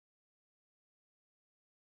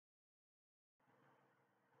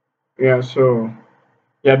Yeah, so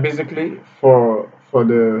yeah, basically for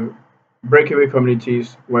the breakaway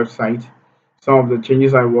communities website, some of the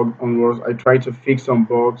changes I worked on was I tried to fix some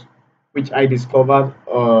bugs which I discovered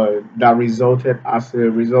that resulted as a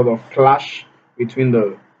result of clash between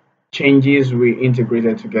the changes we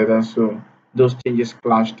integrated together. So those changes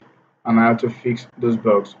clashed and I had to fix those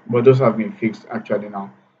bugs. But those have been fixed actually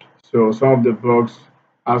now. So some of the bugs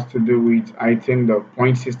has to do with I think the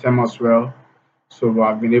point system as well. So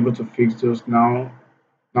I've been able to fix those now.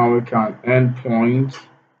 Now we can earn points,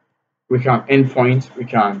 we can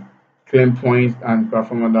claim points and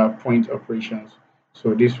perform other point operations.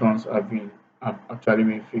 So these ones have actually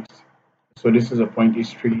been fixed. So this is a point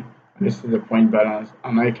history, and this is a point balance,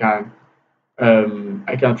 and I can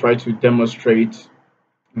try to demonstrate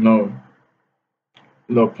you know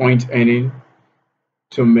the point earning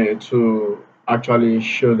to me to actually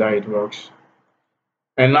show that it works.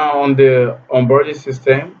 And now on the onboarding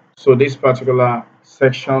system, so this particular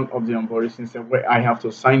section of the onboarding system where I have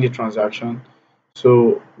to sign the transaction.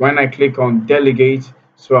 So when I click on delegate,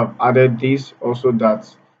 so I've added this also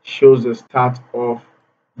that shows the start of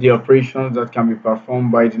the operations that can be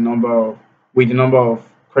performed by the number of with the number of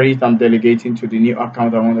credit I'm delegating to the new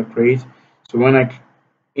account I want to create. So when I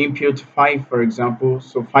input 5 for example,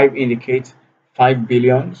 so 5 indicates 5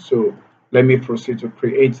 billion. So let me proceed to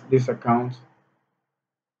create this account.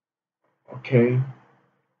 Okay.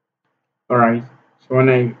 All right. So when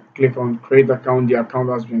I click on create account, the account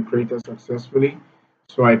has been created successfully.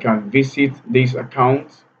 So I can visit this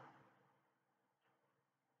account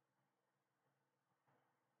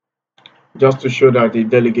just to show that the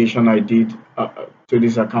delegation I did to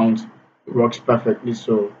this account works perfectly.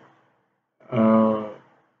 So uh,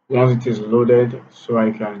 once it is loaded, so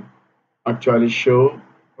I can actually show,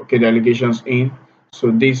 okay, delegations in.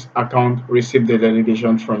 So this account received the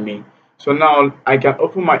delegation from me. So now I can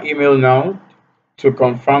open my email now to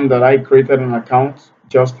confirm that I created an account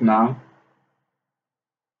just now.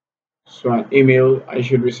 So an email, I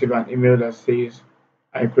should receive an email that says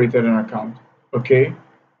I created an account. Okay,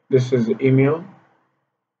 this is the email.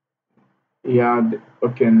 Yeah,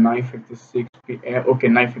 okay, 9:56 p.m. Okay,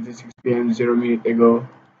 9:56 p.m. 0 minute ago.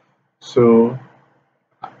 So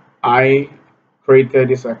I created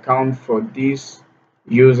this account for this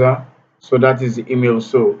user. So that is the email.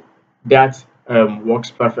 So that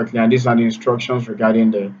works perfectly. And these are the instructions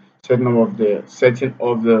regarding the setting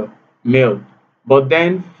of the mail. But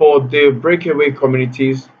then for the breakaway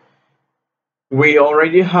communities, we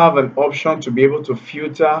already have an option to be able to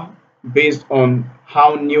filter based on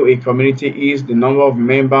how new a community is, the number of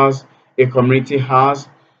members a community has.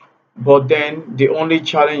 But then the only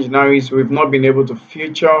challenge now is we've not been able to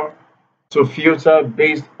filter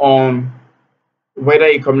based on whether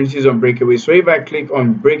a community is on breakaway. So if I click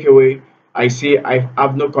on breakaway, I see I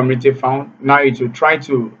have no community found. Now it will try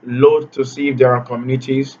to load to see if there are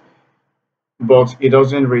communities, but it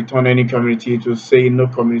doesn't return any community to say no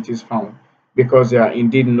communities found because there are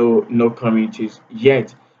indeed no communities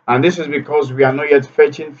yet. And this is because we are not yet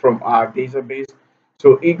fetching from our database.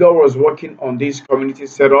 So Igor was working on this community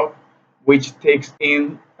setup, which takes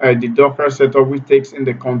in the Docker setup, which takes in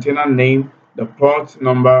the container name, the port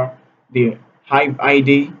number, the Hive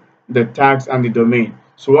ID, the tags, and the domain.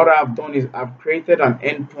 So what I've done is I've created an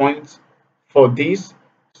endpoint for this.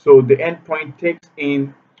 So the endpoint takes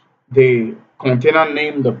in the container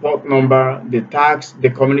name, the port number, the tags, the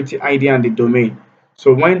community ID, and the domain.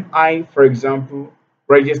 So when I, for example,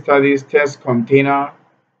 register this test container,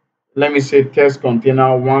 let me say test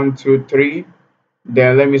container 123,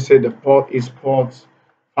 then let me say the port is port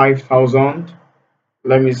 5000,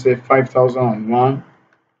 let me say 5001,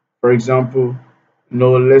 for example,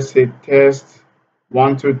 no, let's say test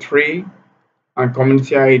 123, and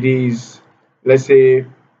community ID is, let's say,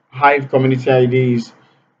 Hive community ID is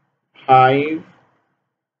Hive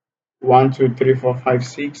 12345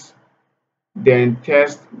 6, then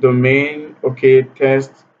test domain, okay,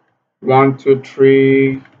 test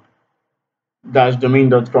 123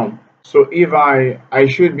 domain.com. So if I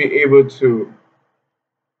should be able to,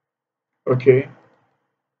 okay,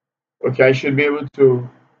 okay, I should be able to,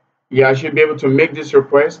 yeah, I should be able to make this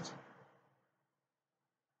request.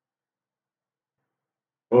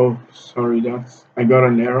 Oh, sorry, that's, I got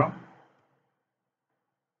an error.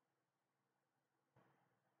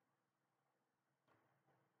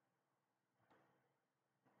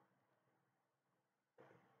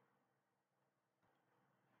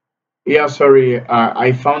 Yeah, sorry,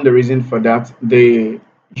 I found the reason for that. The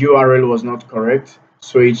URL was not correct,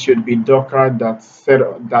 so it should be Docker that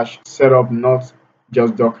setup dash setup, not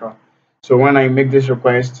just Docker. So when I make this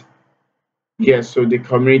request, yes, so the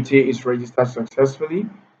community is registered successfully.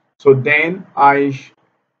 So then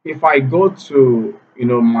if I go to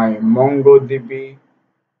my MongoDB,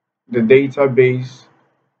 the database,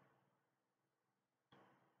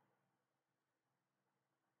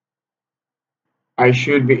 I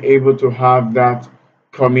should be able to have that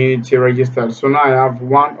community registered. So now I have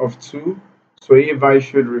one of two. So if I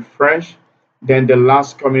should refresh, then the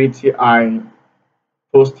last community I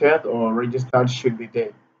posted or registered should be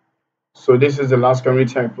there. So this is the last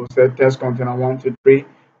community I posted, test container 123,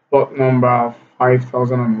 port number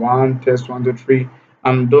 5001, test 123,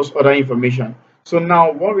 and those other information. So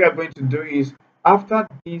now what we are going to do is, after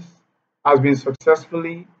this has been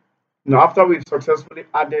successfully, after we've successfully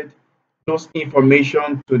added those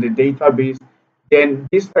information to the database, then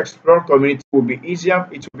this Explorer community will be easier.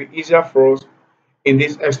 It will be easier for us in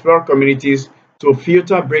these Explorer communities to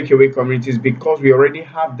filter breakaway communities because we already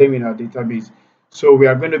have them in our database. So we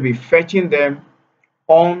are going to be fetching them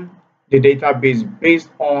on the database based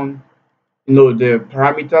on the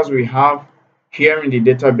parameters we have here in the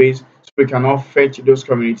database, so we can now fetch those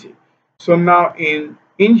community. So now in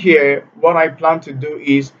here, what I plan to do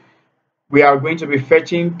is we are going to be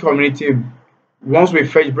fetching community. Once we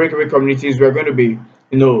fetch breakaway communities, we're going to be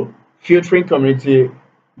filtering community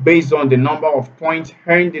based on the number of points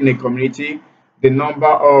earned in a community, the number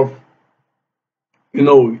of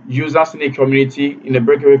users in a community, in the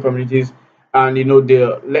breakaway communities, and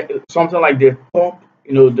something like the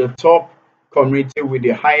top community with the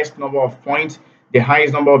highest number of points, the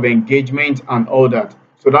highest number of engagement, and all that.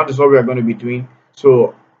 So that is what we are going to be doing.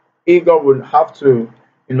 So Igor will have to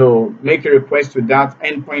make a request to that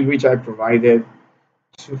endpoint which I provided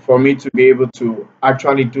for me to be able to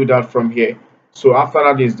actually do that from here. So after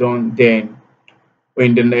that is done, then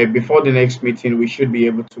before the next meeting, we should be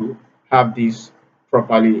able to have this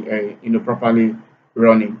properly, properly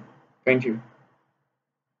running. Thank you.